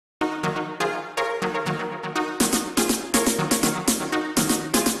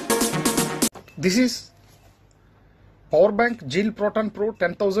This is power bank Zeal Proton Pro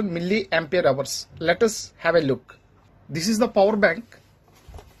 10,000 milliampere hours. Let us have a look. This is the power bank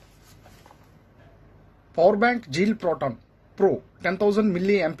Zeal Proton Pro 10,000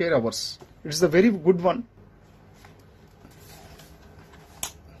 milliampere hours. It's a very good one.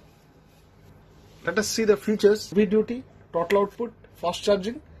 Let us see the features: heavy duty, total output, fast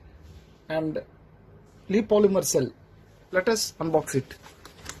charging, and Li polymer cell. Let us unbox it.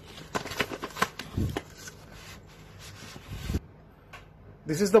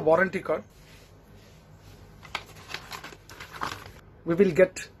 This is the warranty card. We will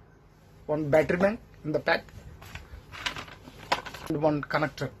get one battery bank in the pack and one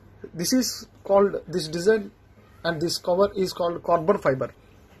connector. This is called, this design and this cover is called carbon fiber,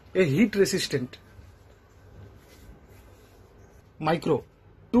 a heat resistant. Micro,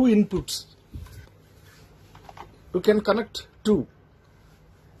 2 inputs. You can connect 2.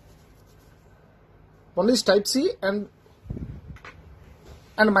 One is type C and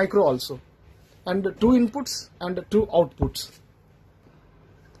micro also, and 2 inputs and 2 outputs.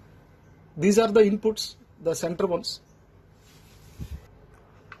 These are the inputs, the center ones.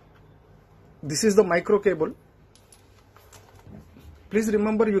 This is the micro cable. Please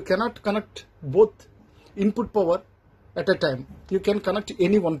remember, you cannot connect both input power at a time. You can connect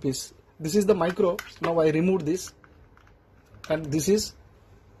any one piece. This is the micro. Now I removed this, and this is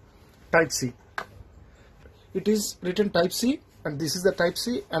type C. It is written type C, and this is the type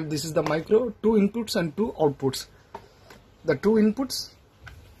C, and this is the micro. 2 inputs and 2 outputs. The 2 inputs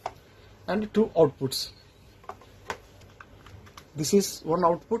and 2 outputs. This is one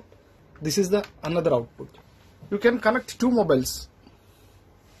output. This is the another output. You can connect 2 mobiles.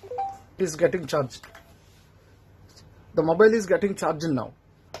 It is getting charged. The mobile is getting charged now.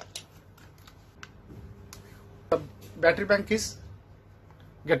 The battery bank is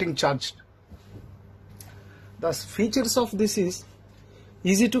getting charged. The features of this is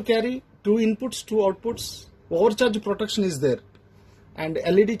easy to carry, 2 inputs, 2 outputs, overcharge protection is there, and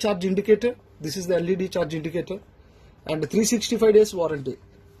LED charge indicator. This is the LED charge indicator, and 365 days warranty.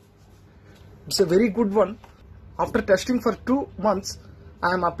 It's a very good one. After testing for 2 months,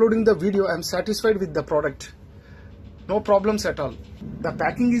 I am uploading the video. I am satisfied with the product. No problems at all. The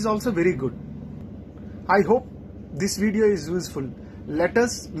packing is also very good. I hope this video is useful. Let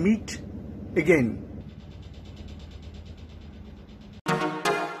us meet again.